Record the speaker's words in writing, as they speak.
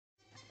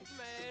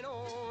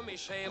mes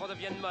chairs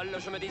deviennent molles,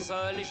 je me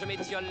désole et je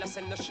m'étiole, la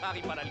scène ne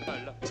charrie pas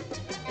l'alcool.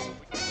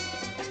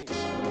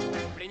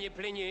 Plaignez,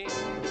 plaignez,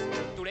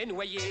 tous les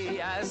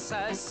noyés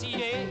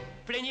assassinés,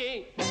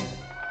 plaignez.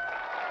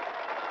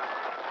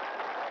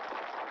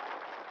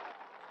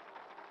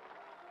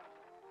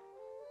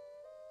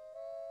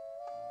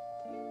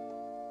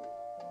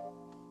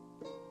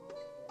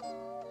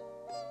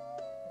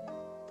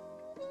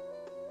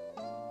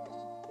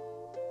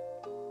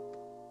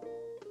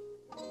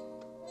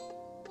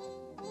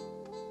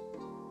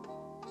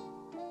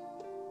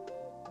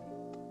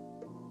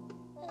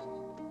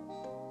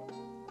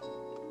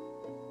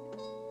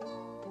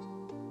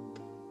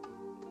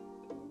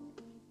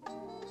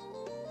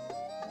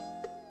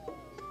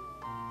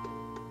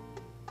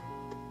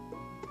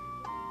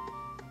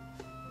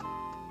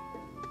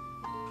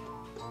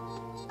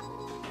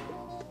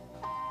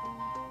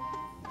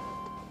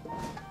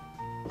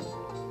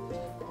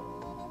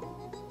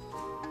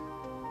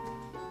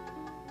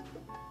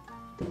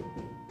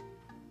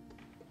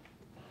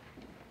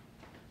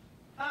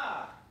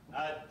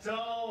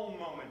 Dull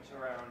moment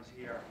around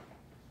here.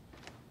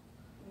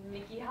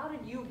 Nicky, how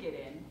did you get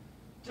in?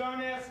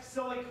 Don't ask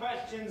silly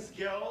questions,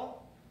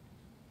 Gil.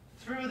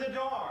 Through the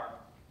door.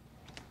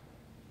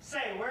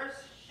 Say, where's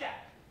Shep?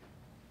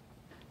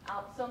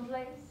 Out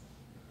someplace?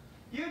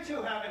 You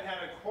two haven't had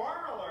a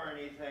quarrel or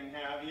anything,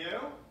 have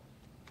you?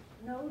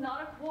 No,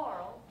 not a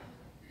quarrel.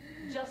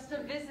 Just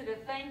a visitor.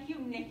 Thank you,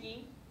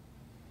 Nicky.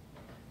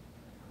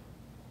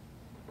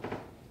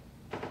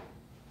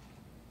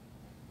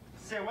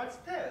 Say, what's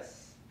this?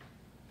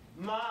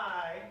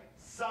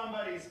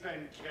 Somebody's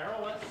been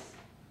careless.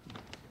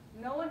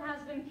 No one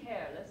has been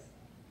careless.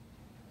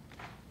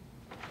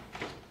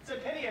 It's a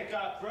pity it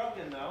got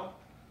broken, though.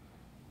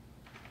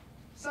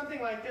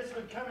 Something like this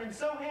would come in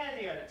so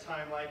handy at a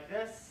time like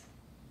this.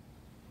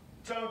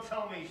 Don't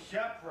tell me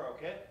Shep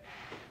broke it.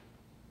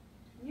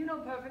 You know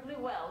perfectly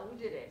well who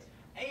did it.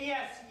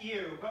 Yes,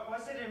 you, but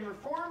was it in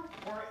reform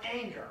or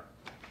anger?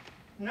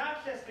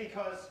 Not just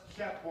because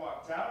Shep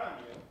walked out on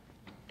you.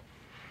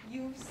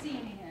 You've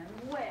seen him.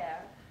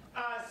 Where?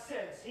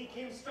 Since. He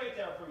came straight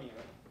down from you.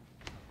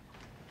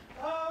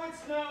 Oh,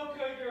 it's no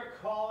good you're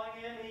calling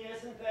him. He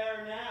isn't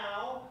there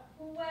now.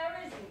 Where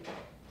is he?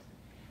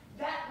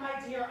 That,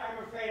 my dear,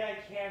 I'm afraid I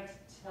can't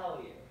tell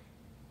you.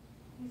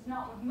 He's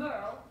not with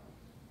Merle.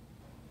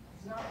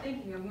 He's not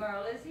thinking of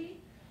Merle, is he?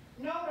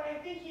 No, but I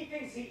think he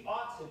thinks he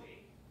ought to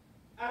be.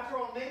 After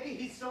all, maybe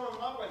he's still in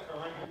love with her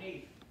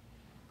underneath.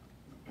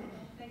 I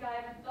think I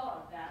haven't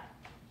thought of that.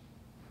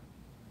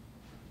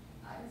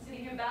 I've been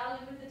sitting here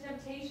battling with the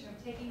temptation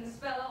of taking the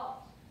spell off.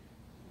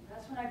 And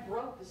that's when I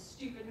broke the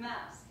stupid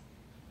mask.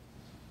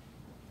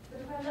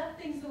 But if I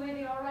left things the way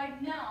they are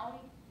right now,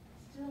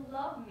 he'd still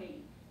love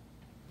me.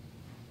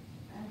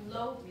 And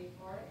loathe me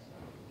for it.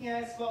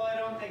 Yes, well, I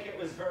don't think it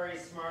was very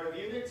smart of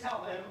you to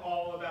tell him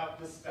all about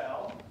the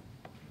spell.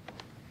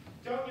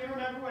 Don't you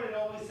remember what it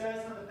always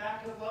says on the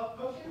back of love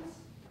potions?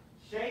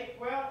 Shake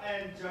well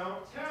and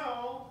don't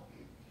tell.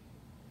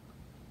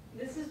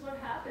 This is what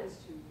happens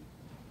to you.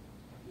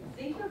 You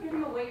think you're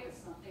getting away with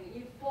something, and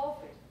you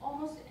forfeit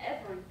almost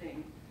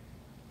everything.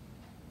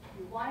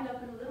 You wind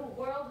up in a little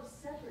world of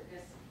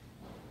separateness,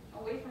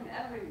 away from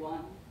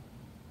everyone.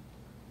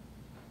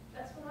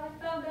 That's what I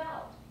found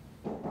out.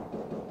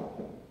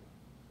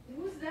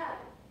 Who's that?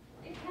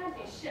 It can't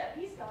be Shep.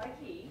 He's got a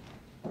key.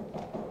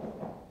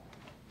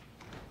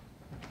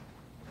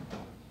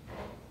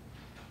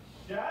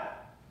 Shep?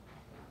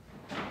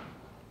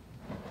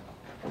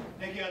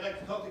 Nicky, I'd like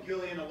to talk to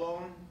Gillian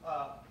alone.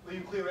 Will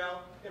you clear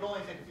out? It'll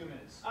only take a few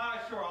minutes.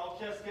 Sure. I'll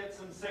just get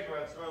some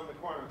cigarettes around the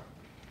corner.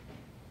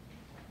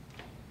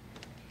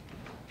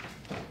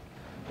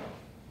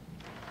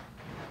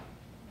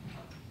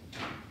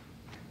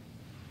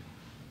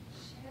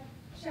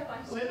 Shep,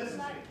 I'm so Listen to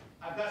me.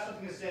 I've got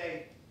something to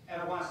say,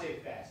 and I want to say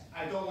it fast.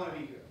 I don't want to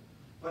be here,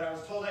 but I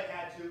was told I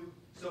had to,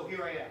 so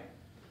here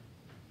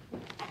I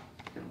am.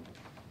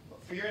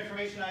 For your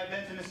information, I've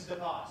been to Mrs.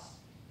 DePass.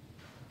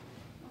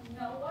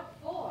 No, what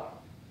for?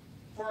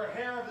 For a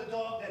hair of the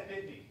dog that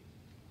bit me.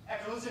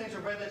 After listening to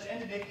Redlitch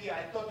and to Nicky,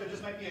 I thought there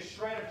just might be a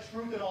shred of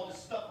truth in all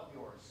this stuff of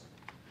yours.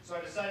 So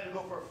I decided to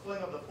go for a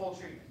fling of the full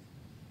treatment.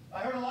 I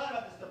heard a lot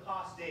about this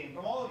DePass dame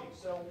from all of you,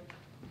 so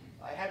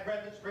I had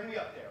Redlitch bring me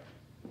up there.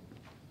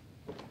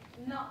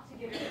 Not to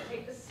get her to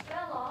take the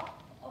spell off.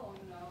 Oh,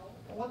 no.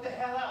 Well, what the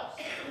hell else?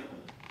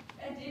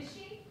 And did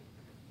she?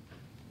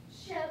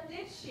 Shep,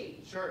 did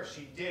she? Sure,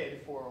 she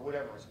did, for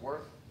whatever it's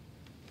worth.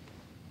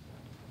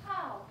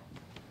 How?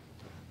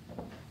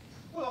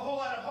 Well, a whole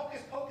lot of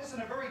hocus pocus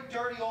and a very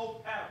dirty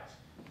old parrot.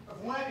 But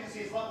from what I can see,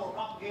 it's a lot more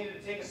complicated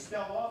to take a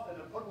spell off than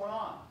to put one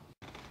on.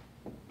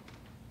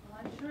 Well,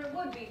 I'm sure it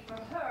would be for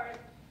her.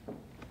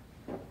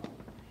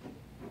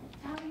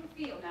 How do you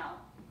feel now?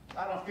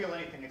 I don't feel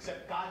anything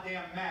except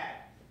goddamn mad.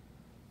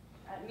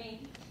 At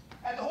me?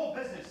 At the whole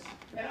business.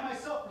 And at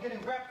myself for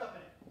getting wrapped up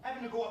in it.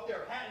 Having to go up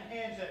there hat in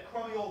hand to that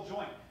crummy old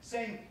joint,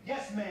 saying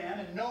yes ma'am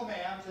and no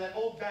ma'am to that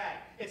old bag.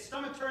 It's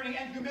stomach-turning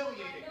and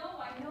humiliating.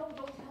 I know,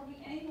 don't tell me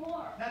any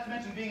more. Not to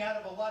mention being out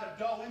of a lot of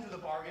dough into the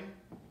bargain.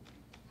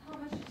 How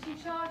much did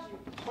she charge you?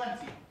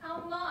 Plenty. How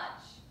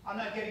much? I'm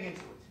not getting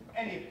into it,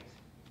 any of it.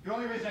 The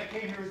only reason I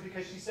came here is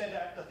because she said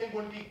that the thing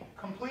wouldn't be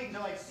complete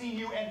until I'd seen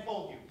you and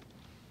told you.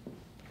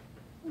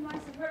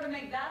 Nice of her to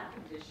make that a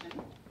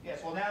condition.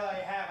 Yes, well now that I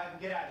have, I can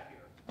get out of here.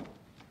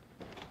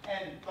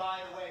 And by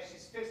the way,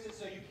 she's fixed it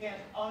so you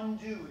can't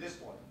undo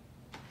this one.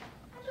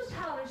 And just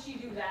how did she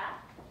do that?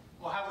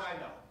 Well, how would I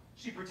know?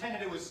 She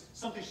pretended it was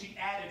something she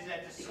added to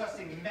that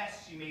disgusting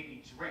mess she made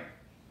me drink.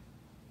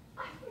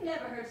 I've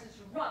never heard such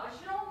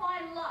rubbish in all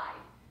my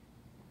life.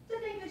 To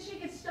think that she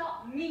could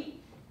stop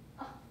me.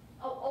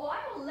 I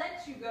will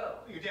let you go.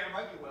 You're damn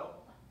right you will.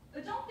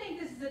 But don't think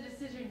this is a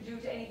decision due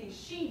to anything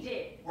she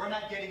did. We're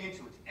not getting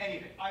into it, any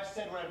of it. I've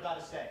said what I've got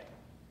to say.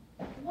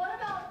 What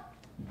about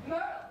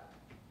Merle?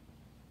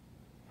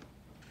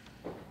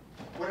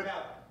 What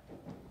about her?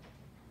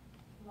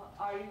 Well,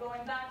 are you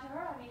going back to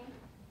her? I mean,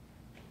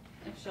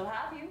 if she'll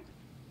have you.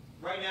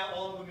 Right now,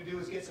 all I'm going to do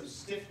is get some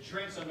stiff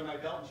drinks under my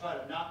belt and try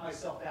to knock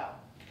myself out.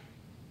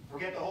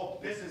 Forget the whole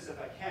business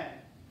if I can.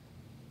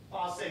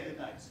 I'll say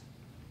goodnight.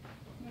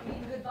 You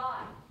mean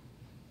goodbye?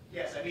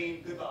 Yes, I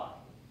mean goodbye.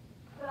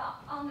 But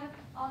I'll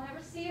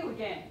never see you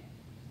again.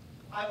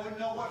 I wouldn't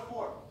know what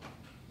for.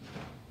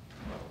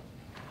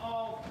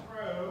 All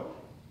through.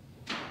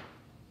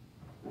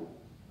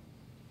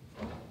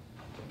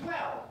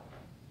 Well,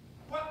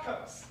 what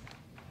cooks?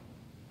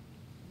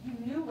 You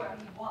knew where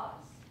he was.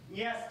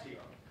 Yes, dear.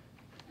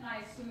 And I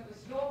assume it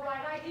was your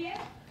right idea?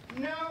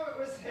 No, it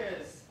was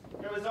his.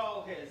 It was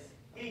all his.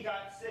 He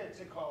got Sid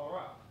to call her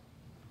up.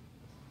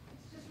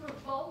 It's just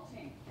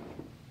revolting.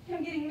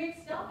 Him getting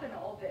mixed up in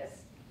all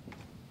this.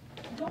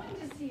 Going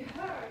to see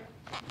her,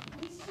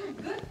 he's too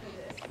good for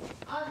this.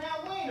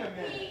 Now wait a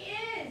minute. He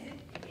is.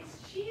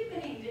 It's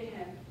cheapening to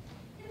him.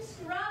 Him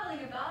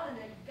scrabbling about in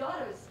the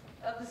gutters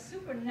of the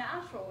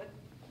supernatural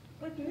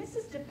with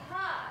Mrs.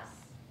 DePass.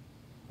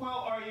 Well,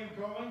 are you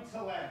going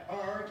to let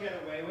her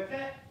get away with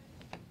it?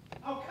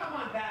 Oh, come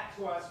on back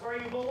to us where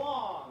you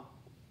belong.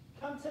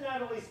 Come to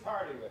Natalie's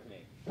party with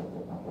me.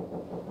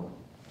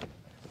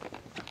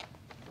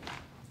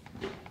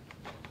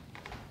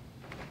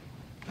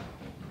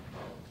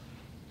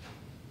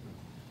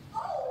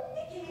 Oh,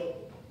 Nicky,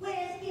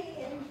 where's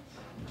Gillian?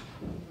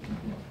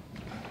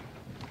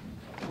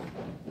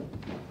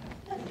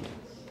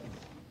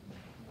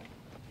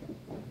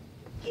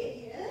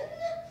 Gillian?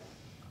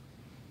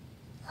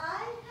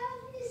 I have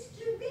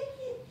Mr.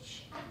 Redlitch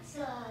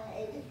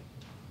outside.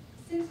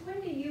 Since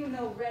when do you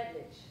know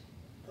Redlitch?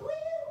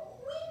 Well,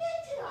 we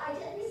met tonight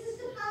at Mrs.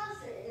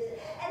 DePass's,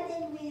 and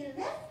then we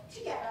left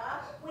together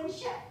when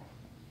Shepard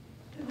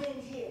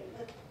went in.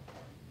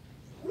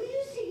 Will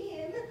you see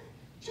him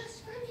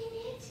just for a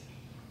minute?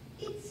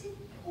 It's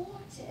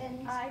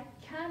important. I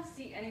can't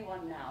see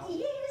anyone now.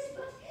 Yes,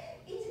 but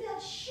it's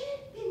about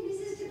Shep and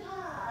Mrs.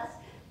 DePass.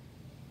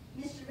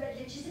 Mr.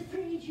 Redlitch is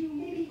afraid you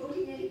may be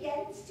voting it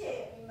against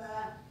him.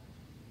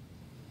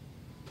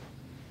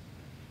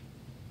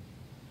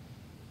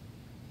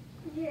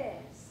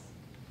 Yes.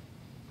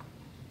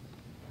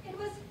 It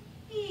was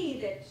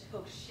he that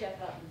took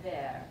Shep up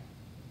there.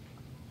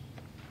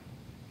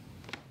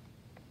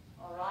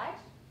 All right?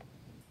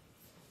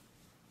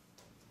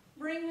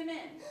 Bring him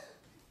in.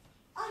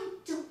 I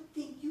don't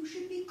think you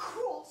should be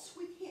cross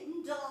with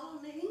him,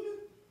 darling.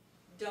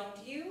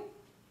 Don't you?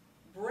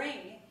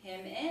 Bring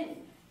him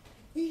in.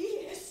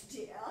 Yes,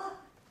 dear.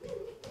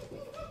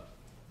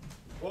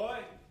 Boy,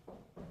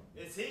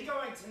 is he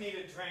going to need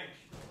a drink?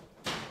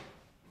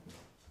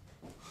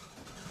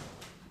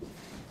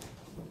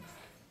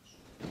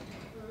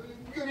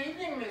 Good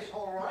evening, Miss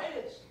Holroyd.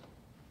 It's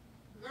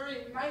very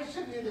nice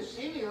of you to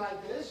see me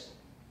like this.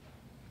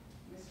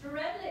 Mr.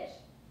 Redlitch,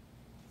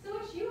 so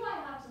it's you I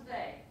have to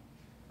thank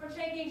for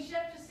taking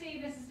Shep to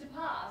see Mrs.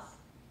 DePass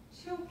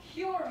to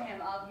cure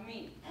him of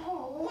me.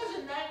 Oh,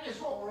 wasn't that Miss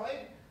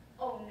Holroyd?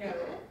 Oh, no.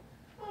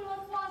 Well,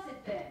 what was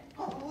it then?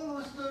 Oh, well, it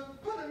was to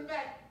put him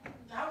back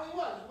how he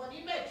was when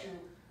he met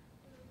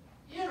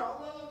you. You know,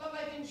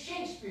 like in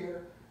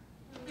Shakespeare.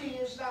 Be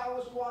as thou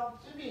was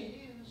wont to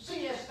be,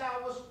 see as thou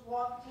was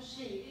wont to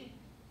see.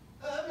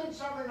 A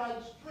Midsummer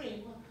Night's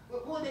Dream,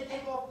 when they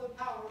take off the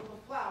power of the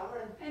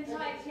flower And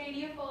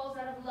Titania falls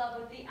out of love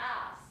with the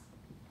ass.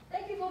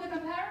 Thank you for the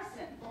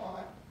comparison.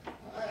 Oh,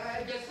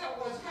 I guess that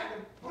was kind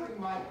of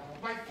putting my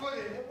foot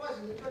in it,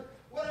 wasn't it? But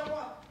what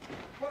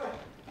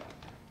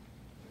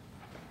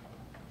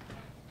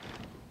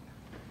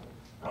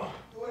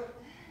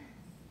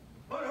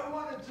I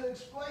wanted to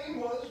explain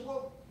was,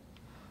 well,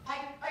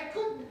 I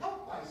couldn't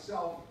help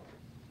myself.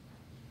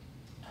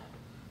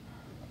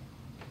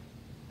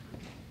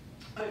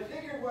 I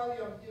figured, well,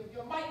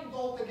 you mightn't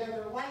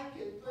altogether like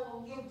it, but...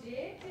 Oh, you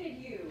did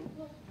you?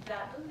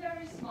 That was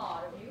very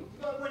smart of you.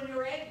 But when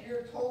your aunt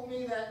here told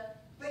me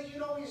that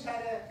you'd always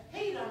had a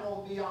hate on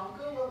old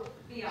Bianca, well...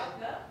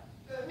 Bianca?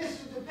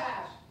 Mrs.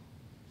 DePass.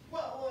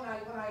 Well, when I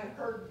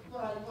heard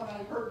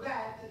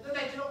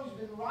that you'd always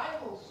been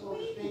rivals, so to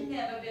We've speak.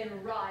 never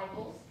been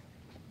rivals.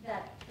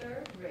 That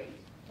third-rate,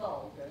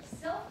 vulgar,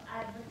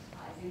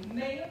 self-advertising,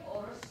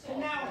 made-of-order And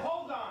now,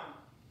 hold on.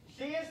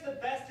 She is the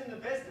best in the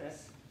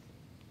business.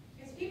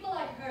 It's people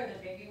like her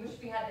that make me wish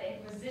we had the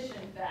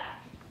Inquisition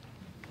back.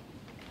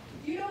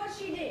 You know what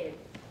she did?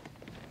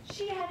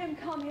 She had him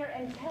come here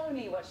and tell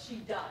me what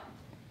she'd done.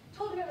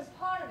 Told him it was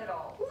part of it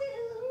all. Well,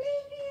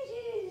 maybe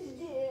it is,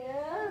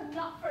 dear.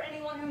 Not for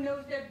anyone who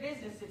knows their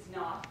business, it's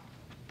not.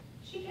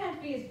 She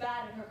can't be as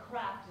bad at her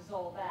craft as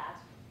all that.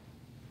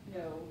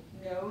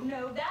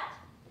 No, that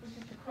was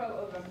just a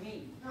crow over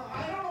me. No,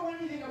 I don't know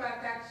anything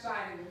about that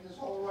side of it, Miss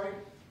Holroyd,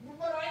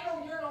 but I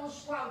know you're no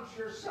slouch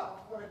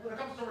yourself when it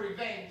comes to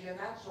revenge and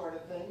that sort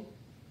of thing.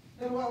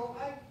 And well,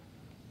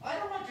 I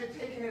don't want you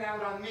taking it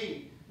out on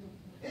me.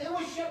 It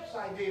was Shep's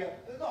idea,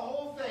 the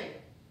whole thing.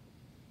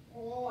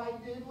 All I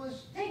did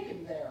was take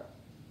him there.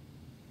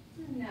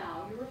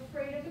 Now you're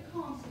afraid of the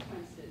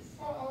consequences.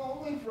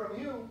 Only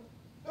from you.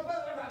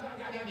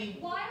 I mean...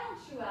 Why don't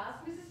you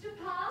ask Mrs.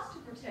 DePass to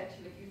protect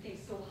you if you think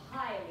so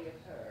highly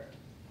of her?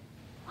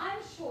 I'm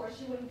sure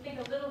she wouldn't think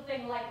a little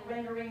thing like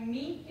rendering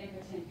me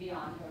impotent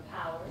beyond her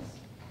powers.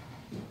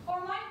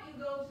 Or might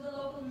you go to the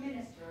local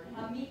minister and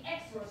have me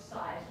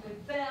exorcised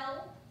with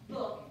bell,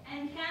 book,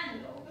 and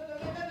candle?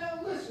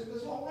 Now listen,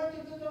 Miss Holroyd,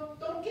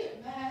 don't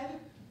get mad.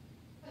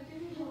 I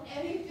didn't do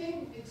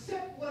anything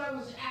except what I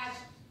was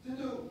asked to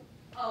do.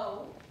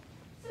 Oh,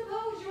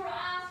 suppose you were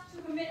asked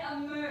to commit a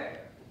murder,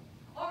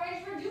 or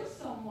introduce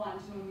someone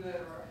to a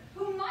murderer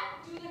who might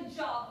do the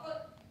job,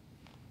 but...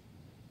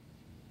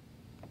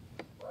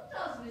 What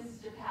does Mrs.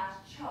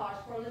 DePass charge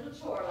for a little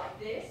chore like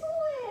this?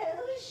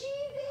 Well, she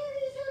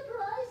varies her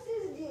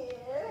prices,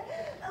 dear,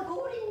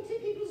 according to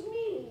people's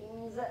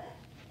means.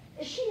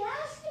 She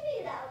asked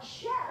me about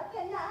Shep,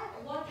 and I...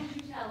 What did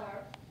you tell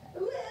her?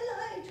 Well,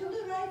 I told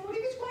her I thought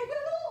he was quite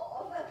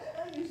well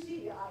off. You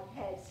see, I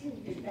had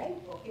seen his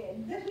bank book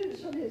and letters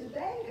from his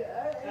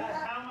banker, and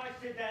How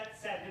much did that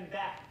set him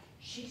back?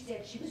 she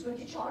said she was going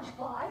to charge $5,000.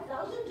 What?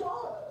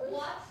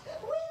 Well, I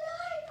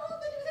thought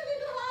that was a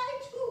little high,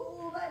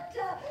 too,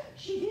 but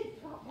she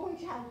did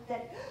point out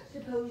that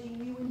supposing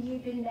you and he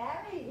had been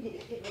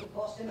married, it would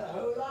cost him a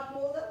whole lot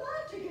more than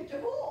that to get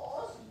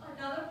divorced.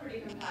 Another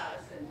pretty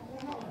comparison.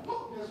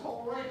 Look, Miss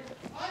Holroyd,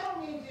 I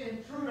don't mean to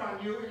intrude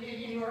on you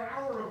in your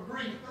hour of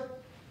grief,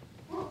 but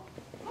look,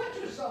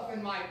 put yourself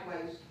in my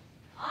place.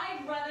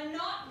 I'd rather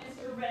not,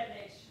 Mr.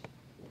 Redlitch.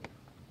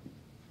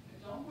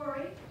 But don't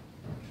worry.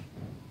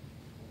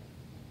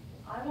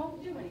 I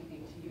won't do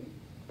anything to you.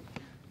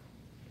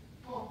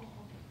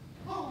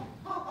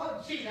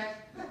 Gee,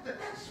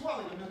 that's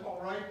swelling, Miss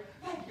Holroyd.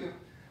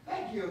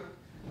 Thank you.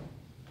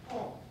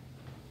 Oh,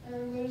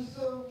 and there's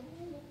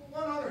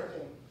one other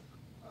thing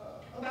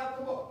about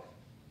the book.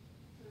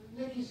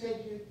 Nicky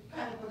said you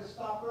kind of put a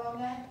stopper on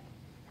that.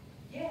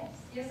 Yes,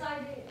 I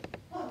did.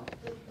 Well,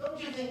 don't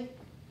you think,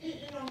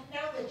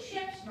 now that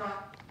Shep's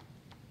not,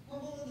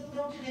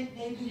 don't you think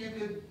maybe you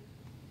could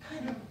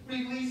kind of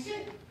release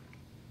it?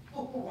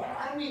 Well,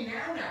 I don't mean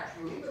now,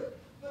 naturally,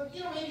 but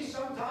maybe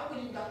sometime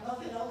when you've got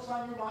nothing else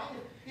on your mind,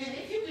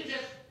 if you could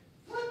just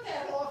flip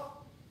that off.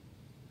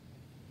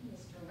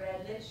 Mr.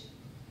 Redlitch,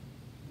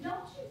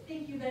 don't you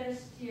think you better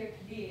steer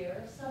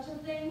clear of such a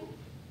thing?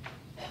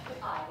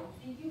 I don't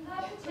think you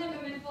have the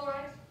temperament for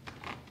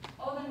it.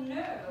 Or the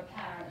nerve,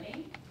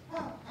 apparently.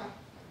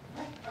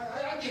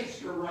 I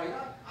guess you're right.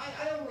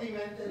 I only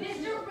meant that...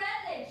 Mr.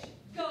 Redlitch,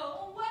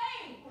 go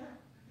away!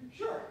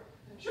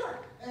 Sure.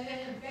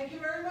 And thank you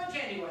very much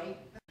anyway.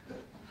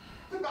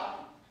 Goodbye.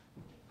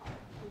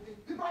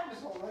 Goodbye,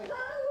 Miss Holroyd.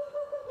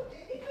 Oh,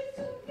 it was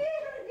so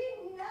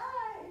very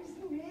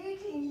nice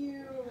meeting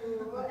you.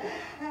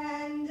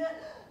 And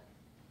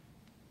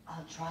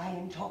I'll try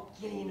and talk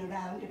Gillian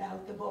around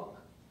about the book.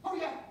 Oh,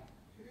 yeah,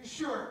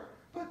 sure.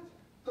 But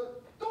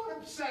don't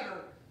upset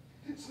her.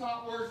 It's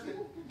not worth it.